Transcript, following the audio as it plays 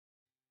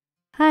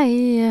Hi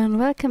and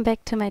welcome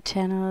back to my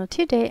channel.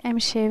 Today I'm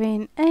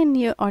sharing a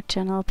new art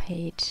journal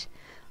page.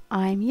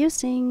 I'm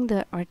using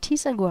the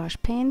Arteza gouache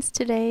paints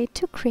today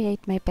to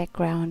create my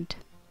background.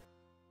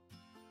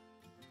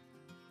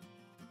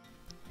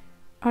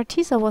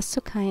 Arteza was so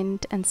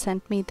kind and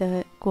sent me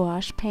the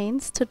gouache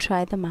paints to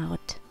try them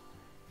out.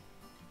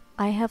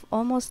 I have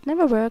almost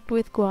never worked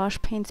with gouache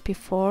paints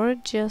before,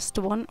 just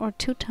 1 or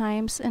 2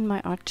 times in my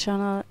art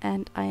journal,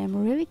 and I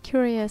am really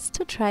curious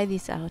to try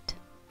these out.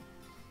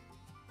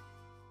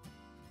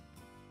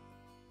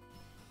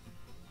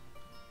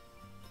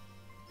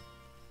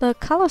 The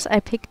colors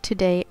I picked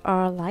today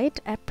are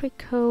light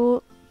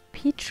apricot,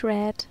 peach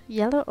red,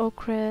 yellow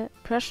ochre,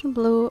 Prussian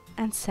blue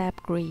and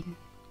sap green.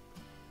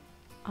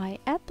 I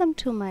add them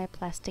to my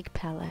plastic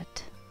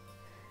palette.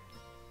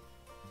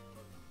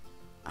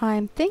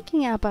 I'm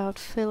thinking about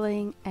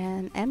filling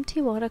an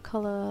empty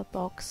watercolor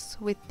box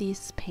with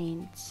these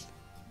paints.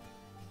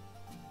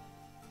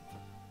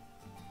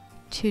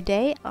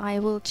 Today I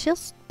will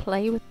just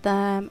play with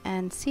them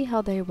and see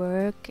how they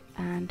work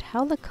and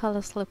how the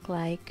colors look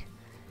like.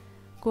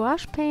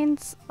 Gouache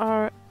paints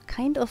are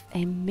kind of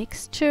a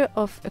mixture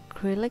of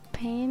acrylic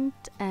paint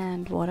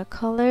and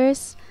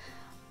watercolors.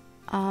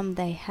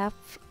 They have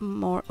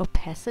more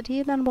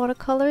opacity than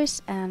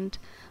watercolors and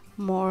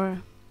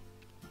more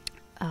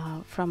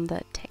from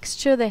the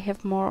texture they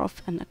have more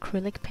of an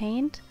acrylic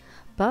paint,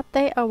 but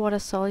they are water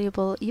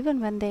soluble even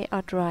when they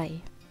are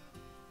dry.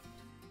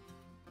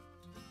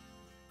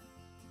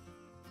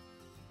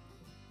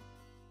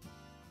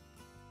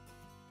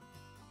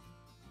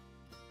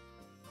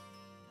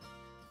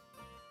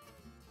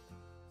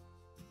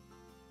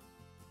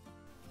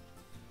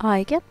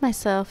 I get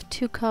myself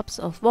 2 cups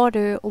of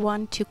water,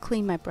 1 to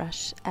clean my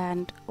brush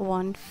and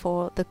 1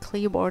 for the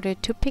clear water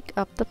to pick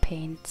up the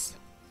paints.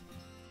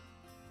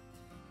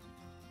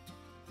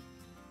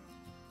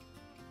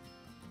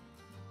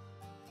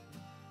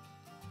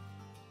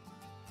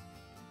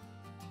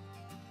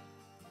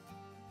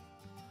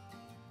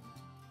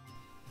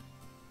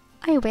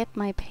 I wet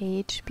my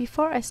page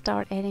before I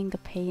start adding the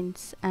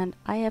paints, and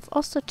I have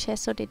also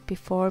gessoed it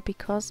before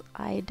because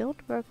I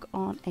don't work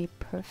on a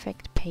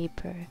perfect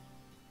paper.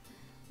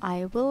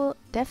 I will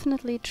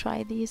definitely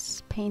try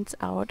these paints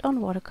out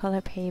on watercolor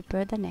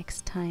paper the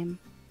next time.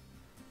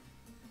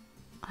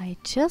 I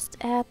just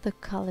add the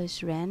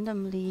colors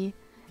randomly.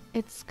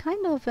 It's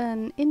kind of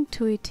an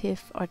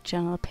intuitive art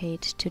journal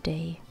page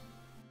today.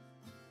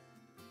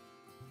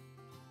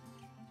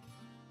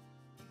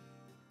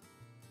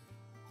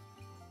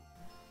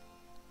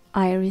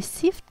 I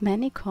received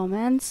many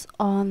comments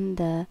on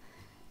the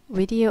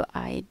video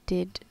I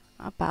did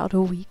about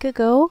a week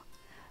ago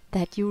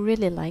that you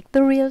really like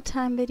the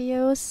real-time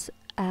videos,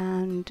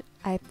 and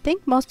I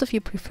think most of you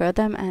prefer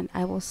them, and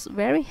I was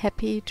very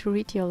happy to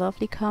read your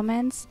lovely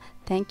comments.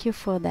 Thank you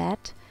for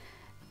that.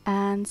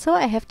 And so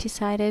I have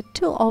decided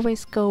to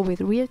always go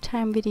with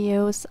real-time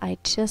videos. I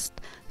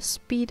just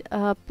speed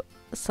up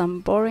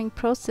some boring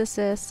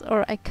processes,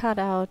 or I cut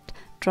out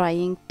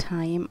drying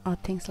time or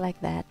things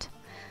like that.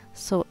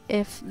 So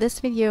if this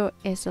video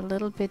is a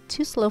little bit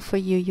too slow for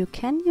you, you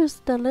can use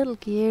the little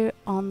gear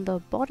on the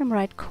bottom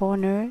right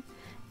corner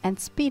and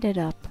speed it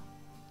up.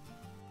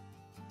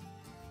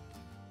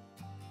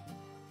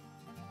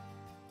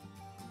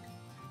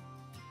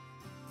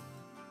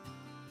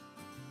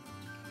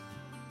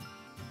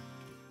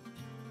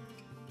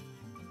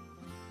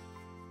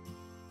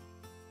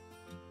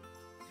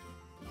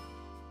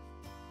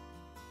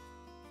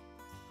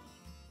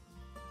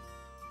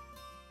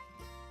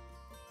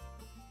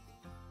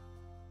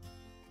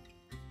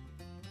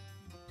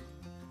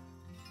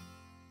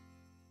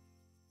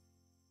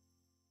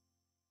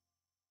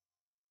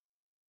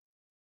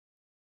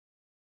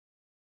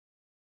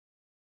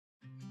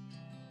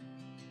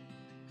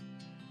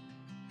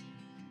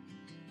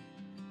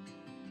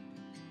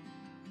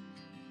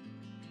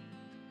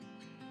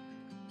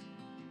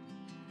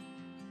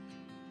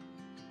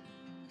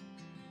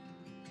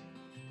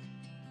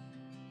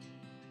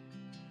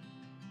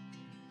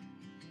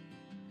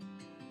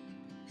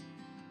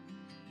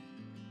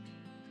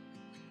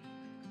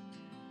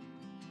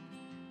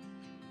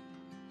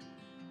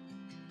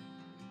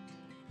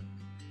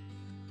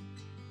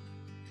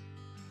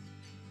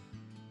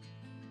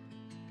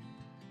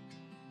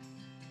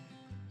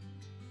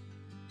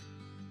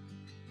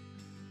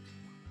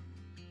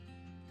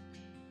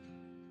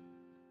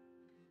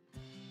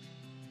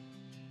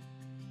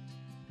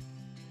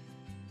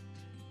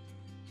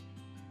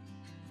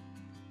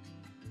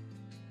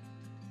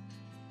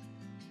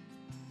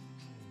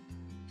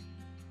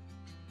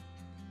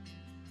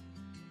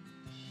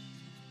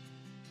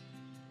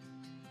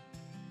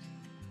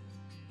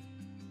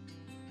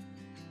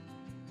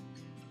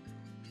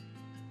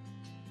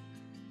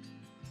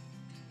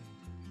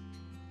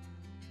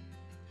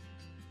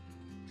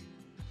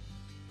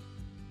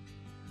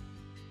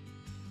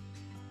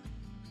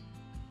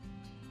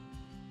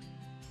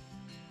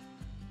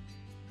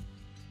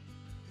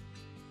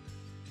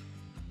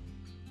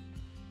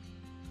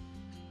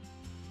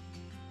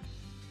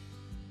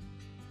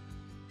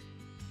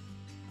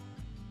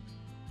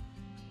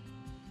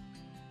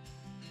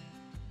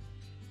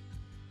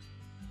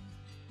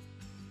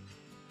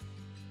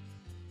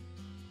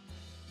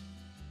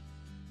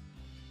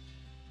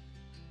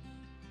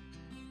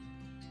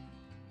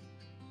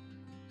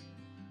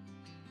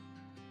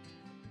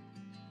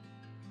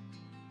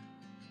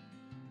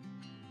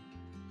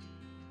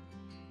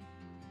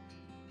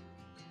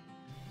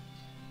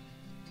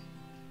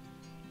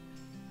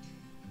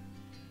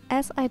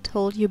 As I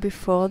told you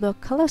before, the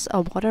colors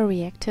are water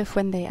reactive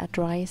when they are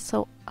dry,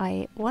 so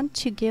I want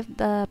to give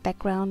the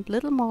background a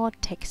little more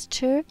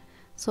texture,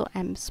 so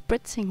I'm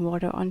spritzing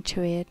water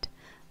onto it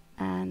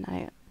and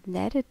I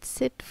let it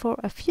sit for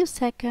a few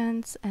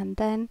seconds and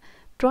then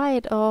dry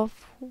it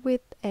off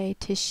with a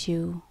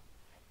tissue.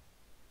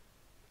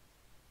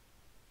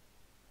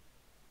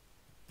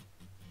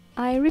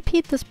 I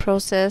repeat this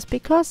process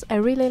because I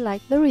really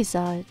like the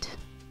result.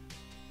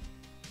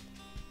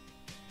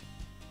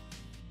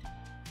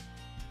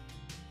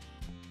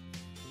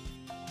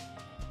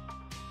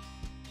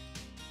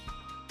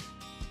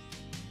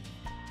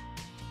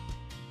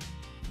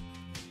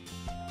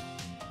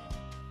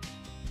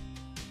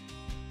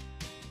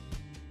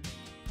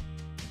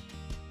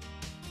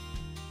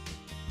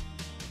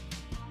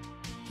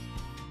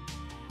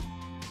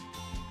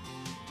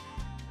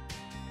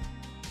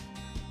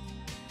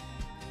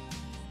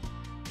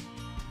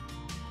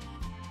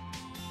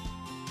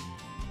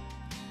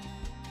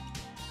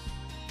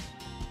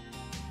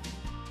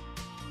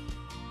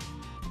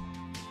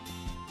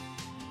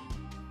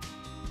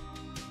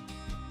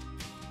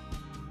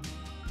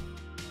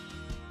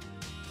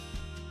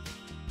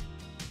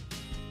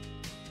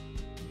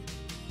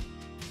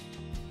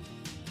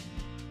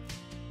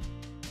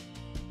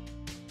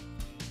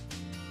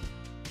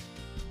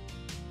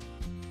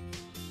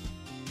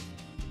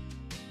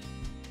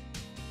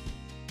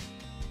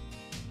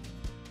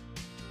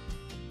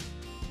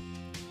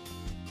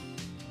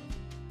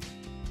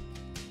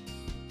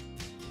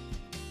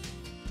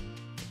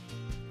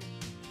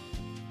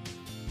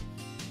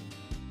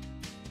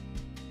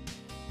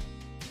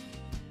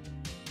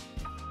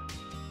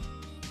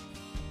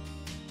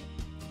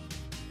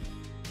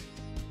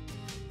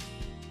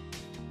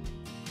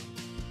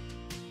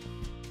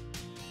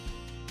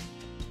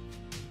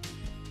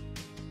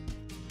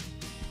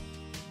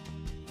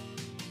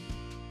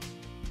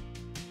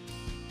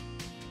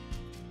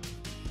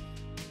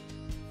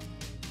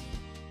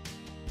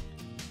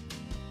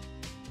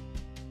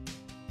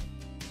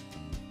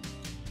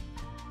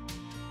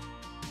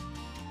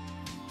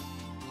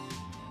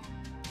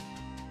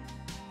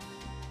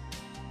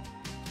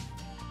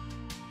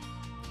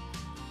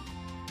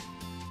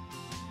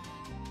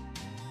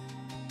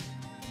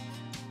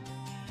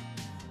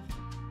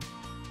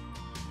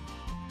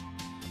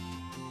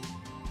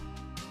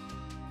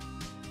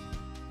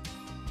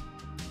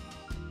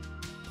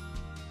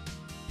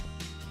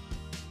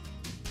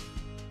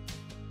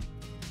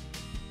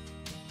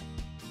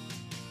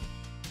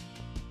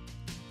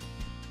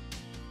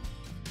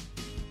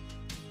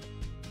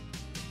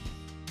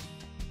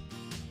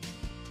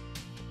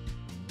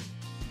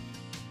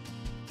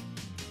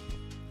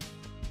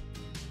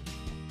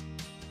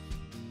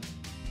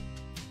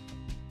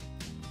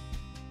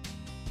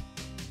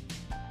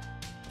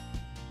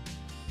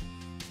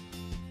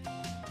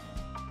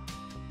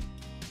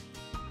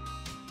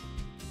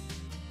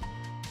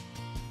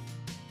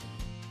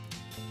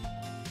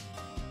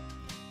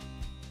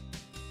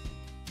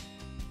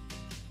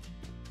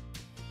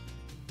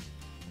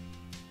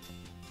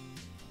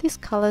 These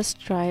colors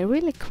dry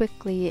really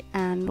quickly,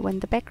 and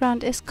when the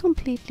background is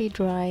completely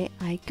dry,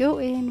 I go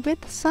in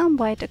with some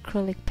white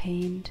acrylic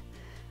paint.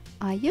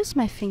 I use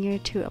my finger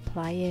to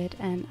apply it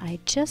and I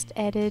just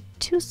add it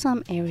to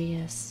some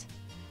areas.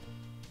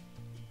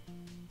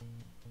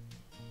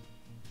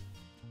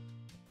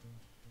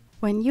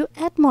 When you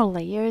add more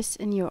layers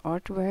in your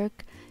artwork,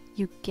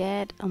 you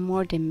get a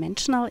more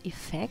dimensional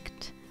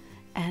effect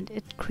and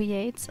it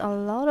creates a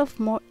lot of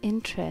more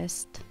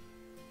interest.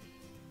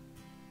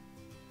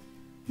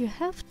 You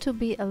have to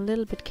be a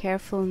little bit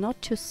careful not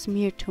to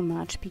smear too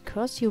much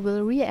because you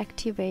will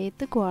reactivate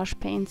the gouache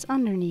paints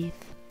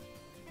underneath.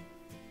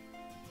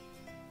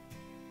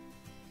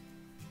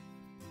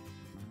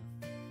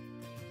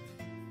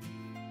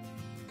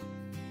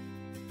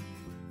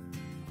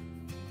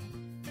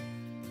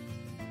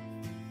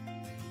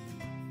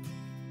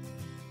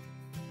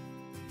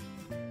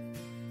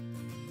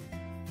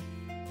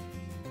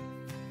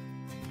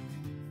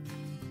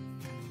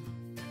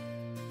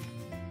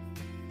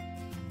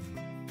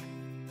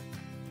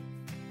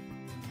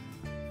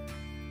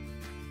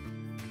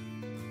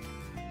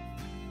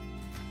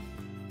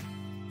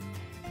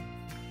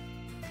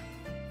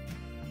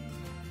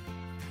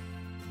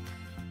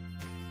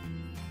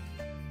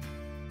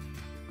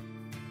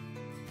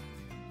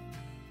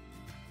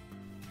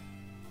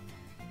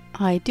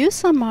 I do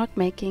some mark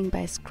making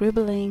by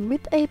scribbling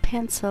with a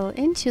pencil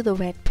into the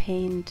wet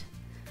paint.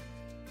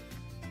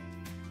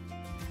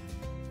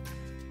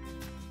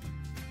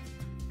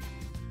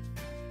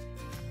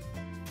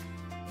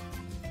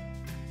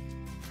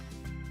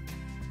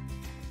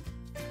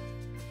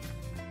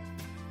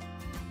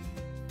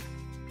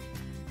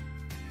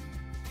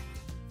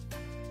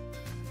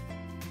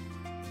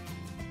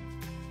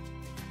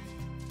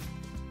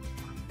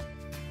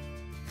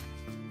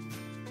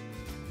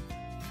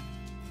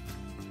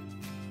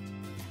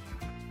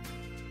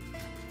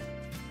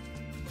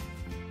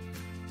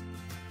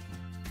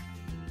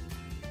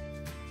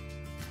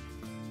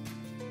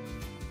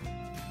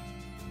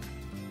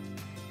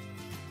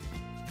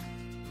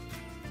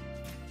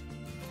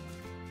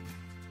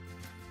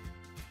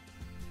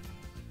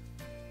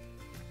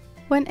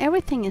 When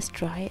everything is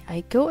dry,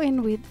 I go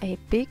in with a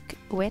big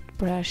wet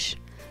brush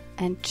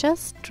and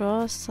just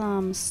draw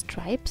some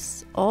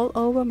stripes all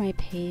over my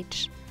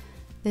page.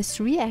 This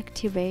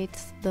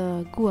reactivates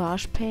the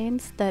gouache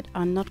paints that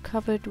are not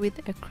covered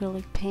with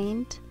acrylic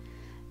paint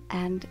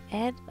and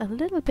add a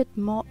little bit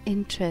more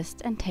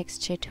interest and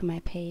texture to my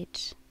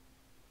page.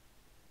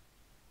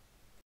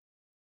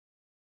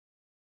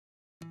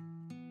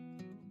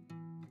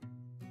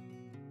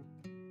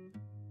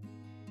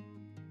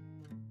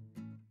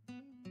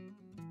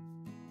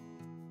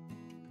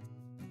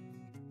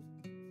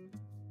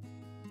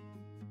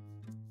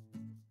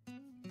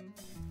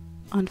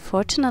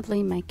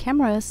 Unfortunately, my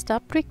camera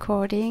stopped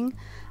recording.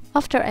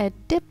 After I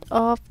dipped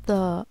off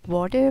the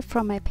water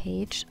from my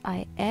page,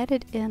 I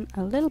added in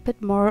a little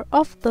bit more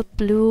of the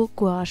blue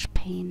gouache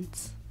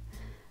paints.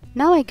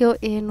 Now I go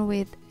in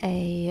with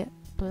a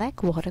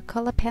black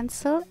watercolor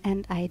pencil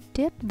and I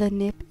dip the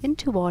nib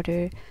into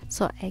water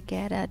so I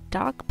get a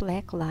dark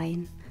black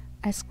line.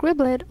 I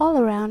scribble it all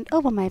around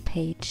over my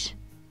page.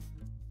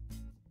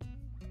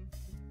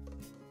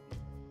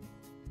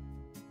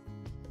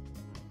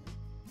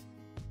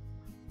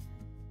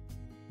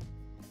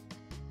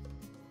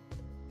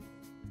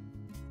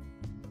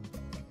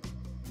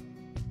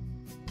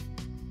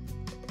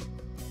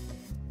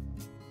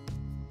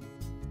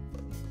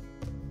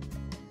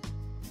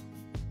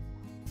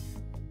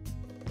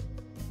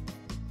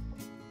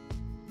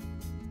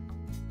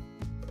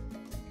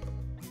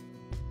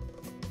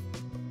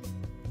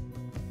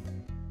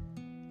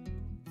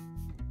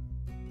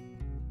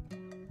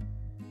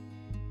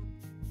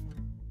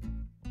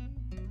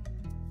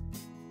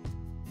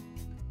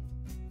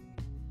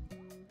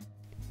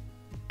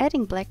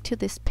 Adding black to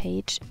this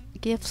page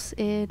gives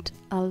it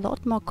a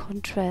lot more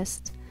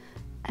contrast,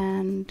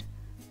 and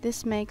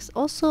this makes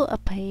also a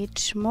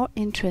page more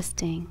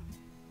interesting.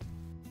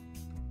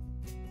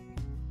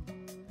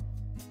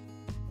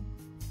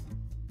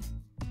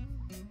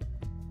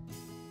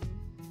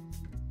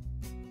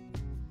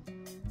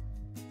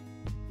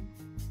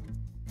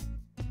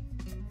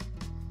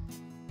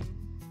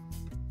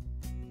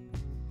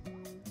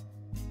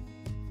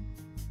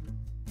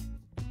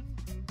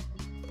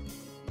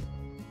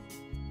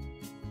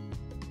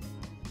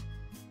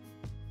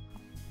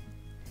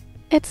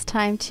 It's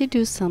time to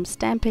do some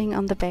stamping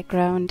on the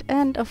background,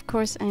 and of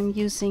course I'm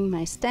using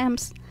my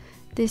stamps.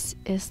 This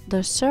is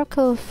the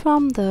circle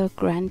from the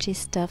Grungy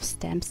Stuff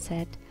stamp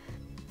set.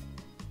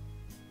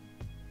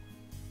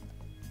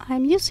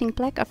 I'm using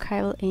black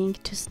Archival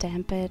ink to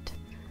stamp it,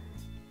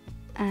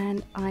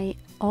 and I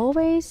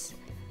always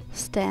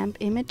stamp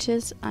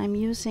images I'm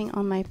using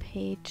on my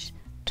page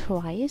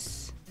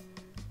twice,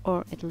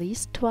 or at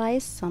least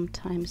twice,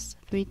 sometimes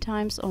 3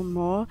 times or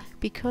more,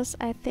 because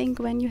I think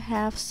when you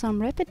have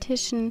some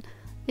repetition,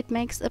 it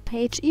makes a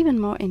page even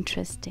more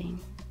interesting.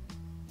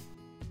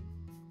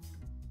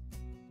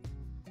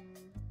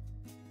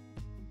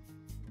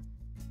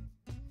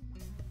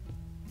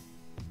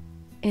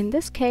 In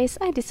this case,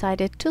 I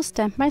decided to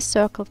stamp my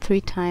circle 3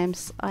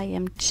 times. I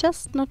am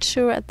just not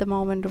sure at the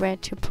moment where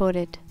to put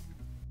it.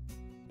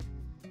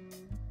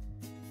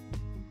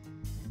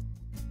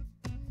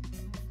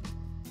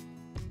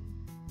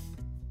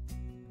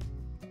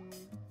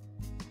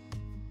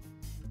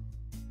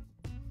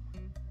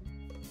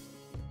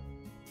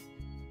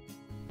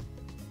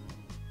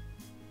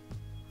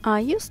 I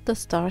used the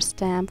star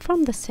stamp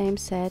from the same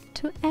set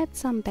to add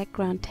some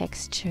background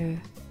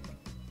texture.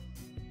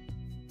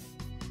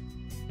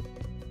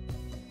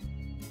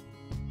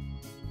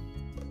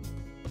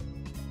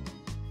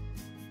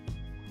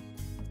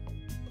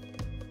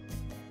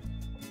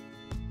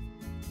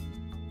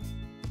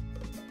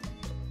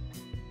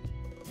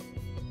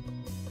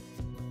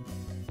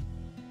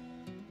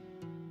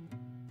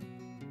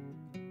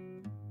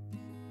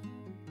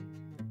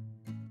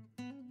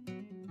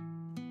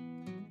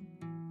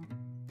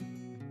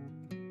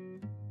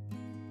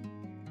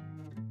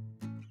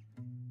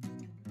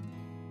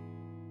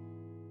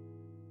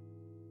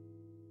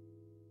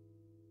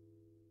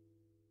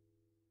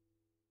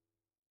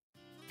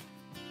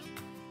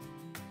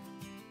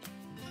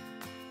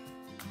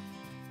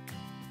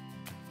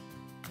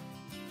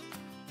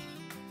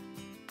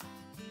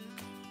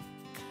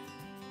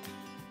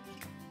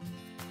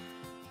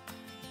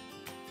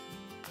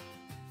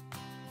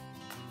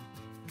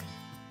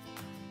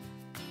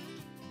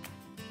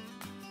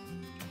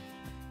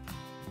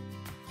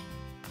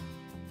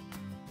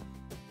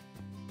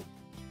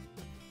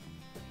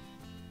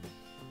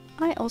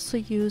 I also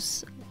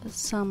use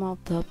some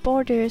of the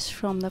borders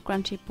from the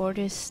Grungy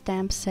Borders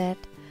stamp set,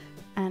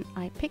 and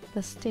I pick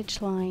the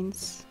stitch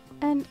lines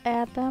and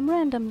add them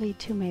randomly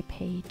to my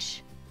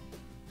page.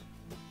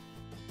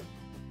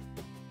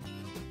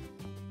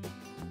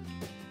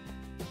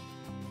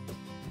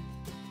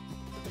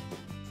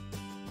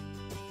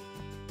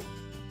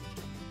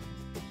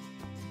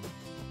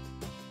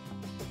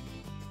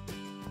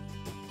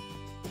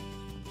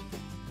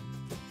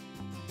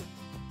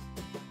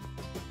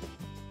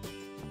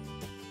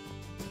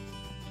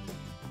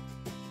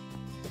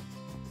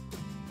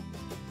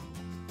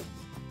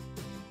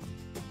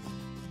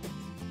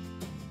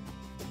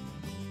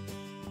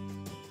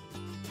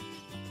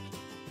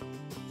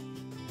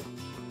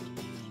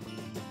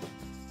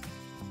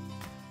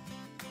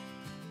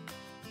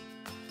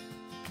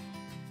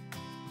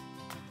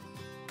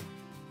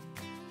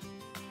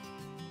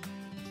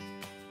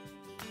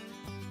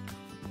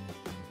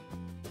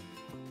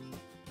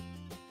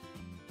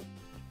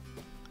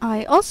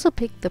 I also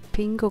picked the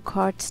Pingo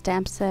card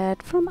stamp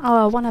set from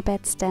our Wanna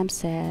Bet stamp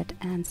set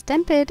and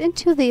stamp it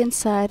into the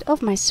inside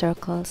of my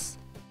circles.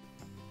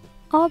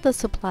 All the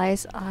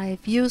supplies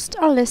I've used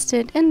are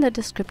listed in the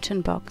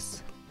description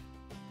box.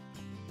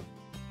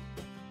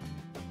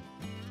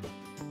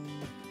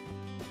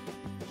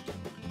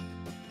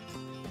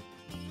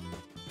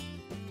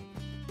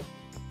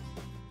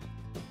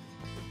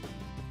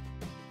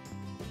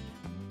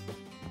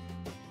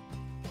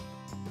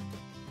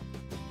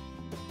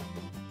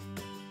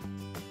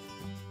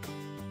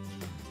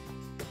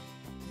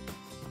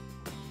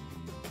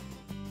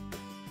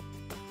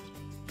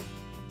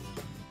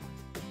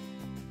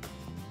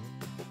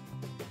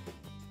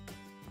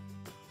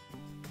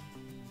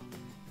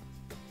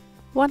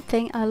 One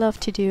thing I love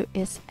to do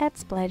is add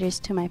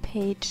splatters to my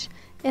page.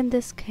 In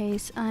this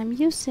case I'm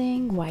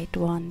using white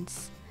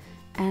ones.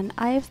 And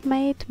I've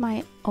made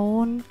my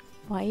own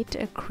white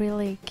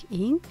acrylic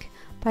ink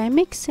by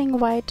mixing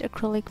white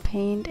acrylic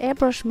paint,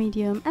 airbrush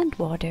medium and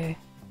water.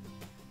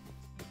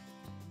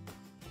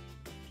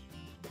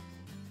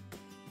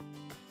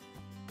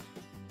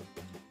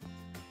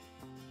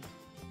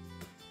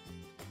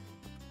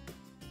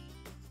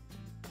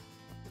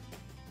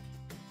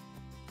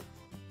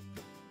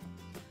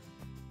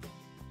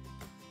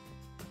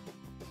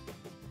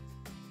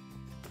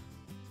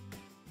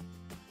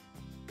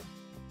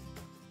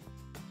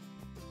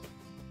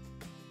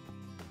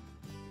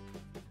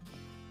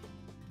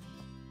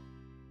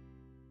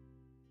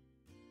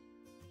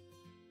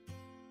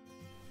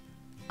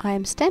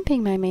 I'm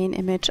stamping my main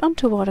image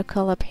onto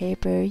watercolor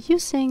paper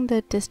using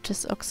the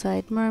Distress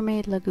Oxide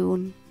Mermaid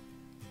Lagoon.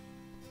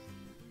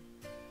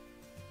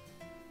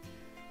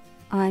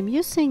 I'm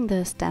using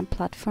the stamp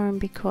platform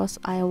because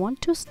I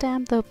want to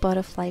stamp the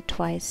butterfly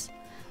twice.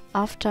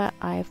 After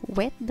I've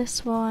wet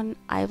this one,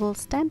 I will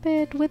stamp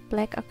it with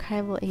black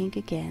Archival ink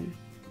again.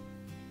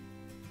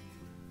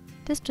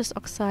 Distress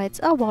Oxides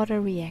are water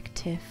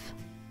reactive.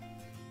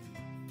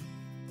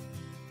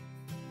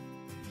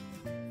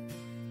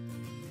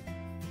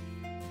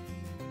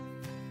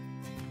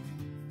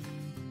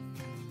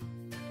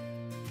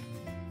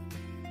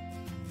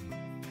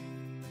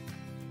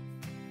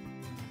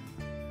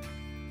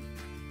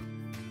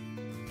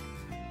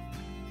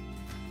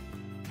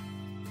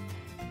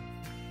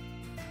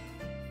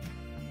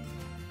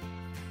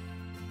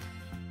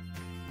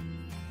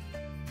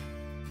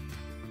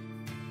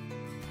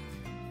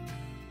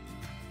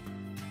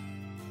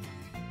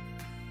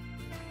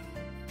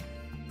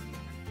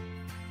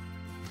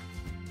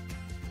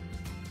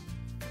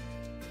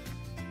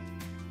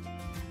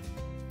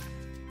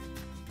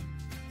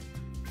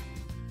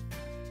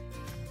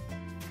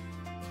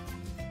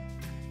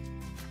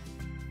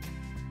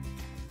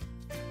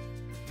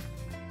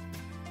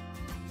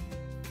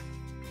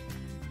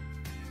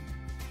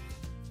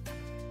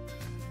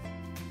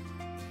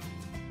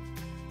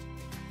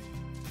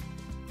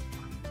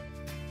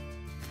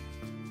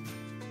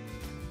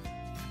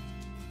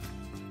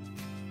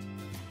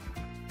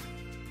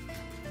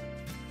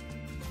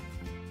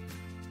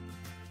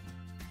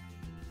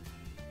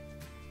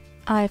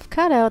 I've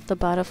cut out the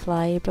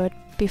butterfly, but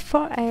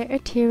before I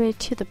adhere it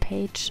to the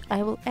page,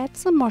 I will add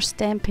some more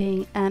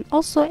stamping and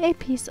also a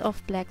piece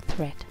of black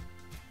thread.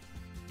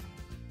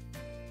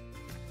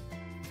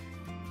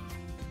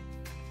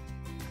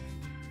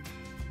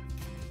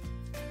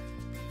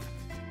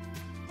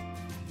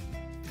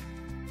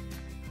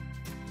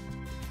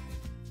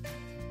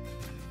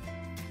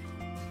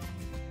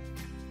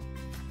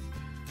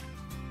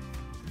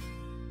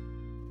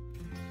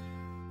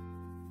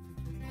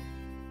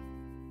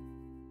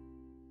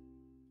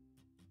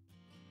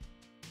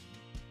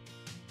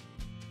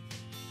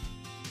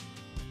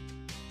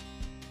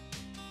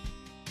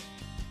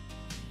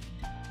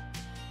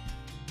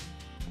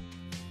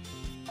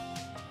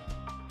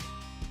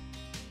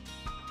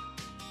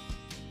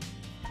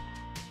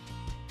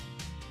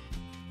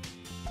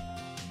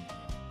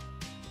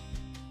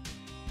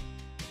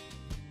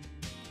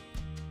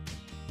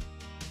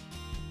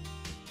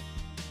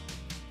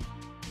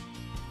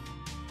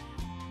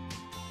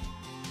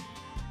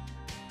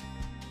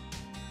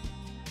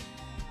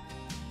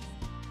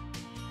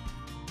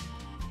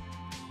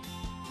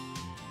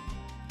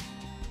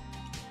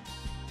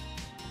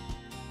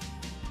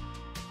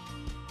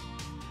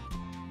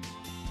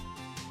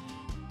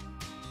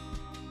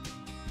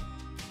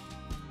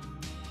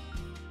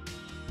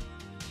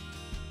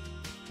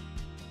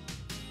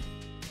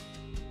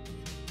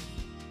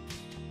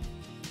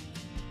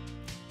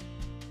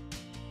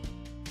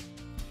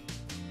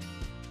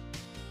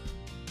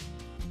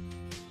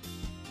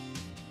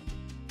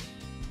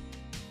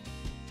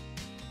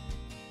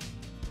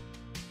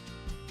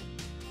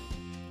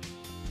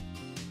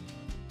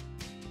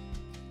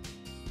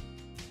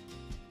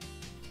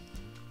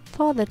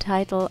 For the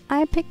title,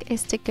 I pick a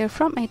sticker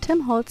from a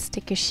Tim Holtz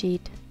sticker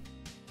sheet.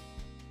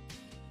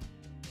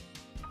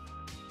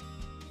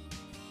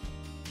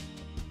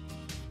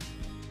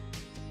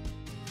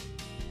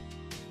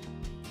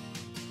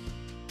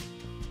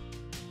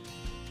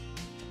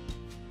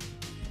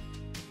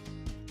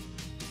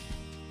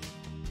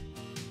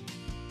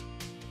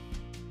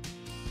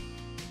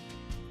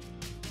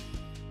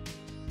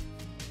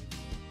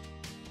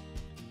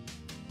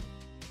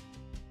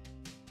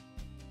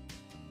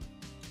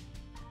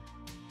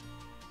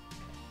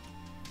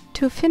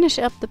 To finish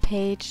up the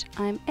page,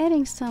 I'm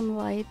adding some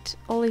light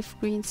olive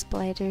green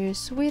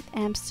splatters with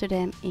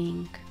Amsterdam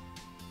ink.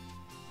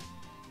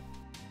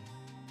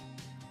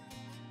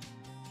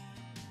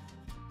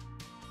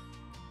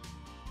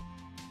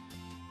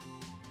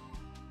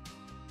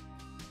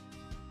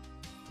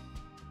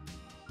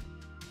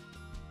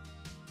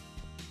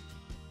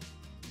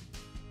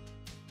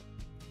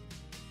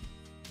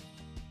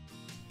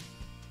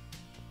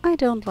 I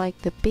don't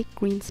like the big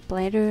green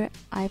splatter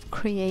I've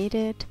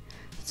created,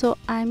 so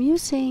I'm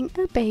using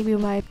a baby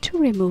wipe to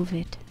remove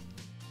it.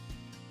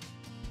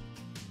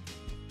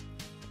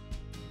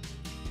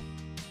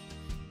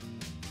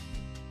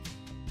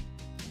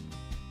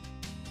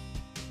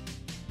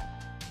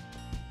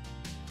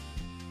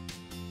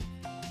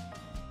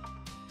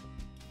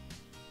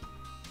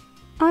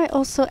 I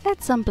also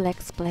add some black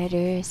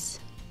splatters.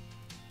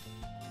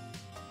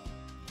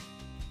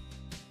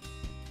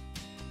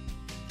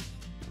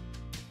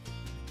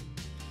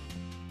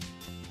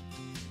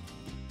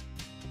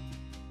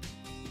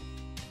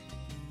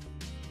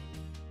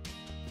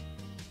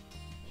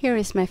 Here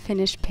is my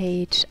finished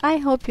page. I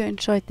hope you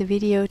enjoyed the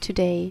video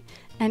today,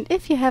 and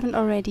if you haven't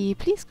already,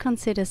 please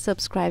consider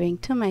subscribing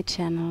to my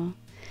channel.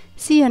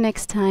 See you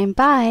next time.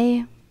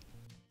 Bye!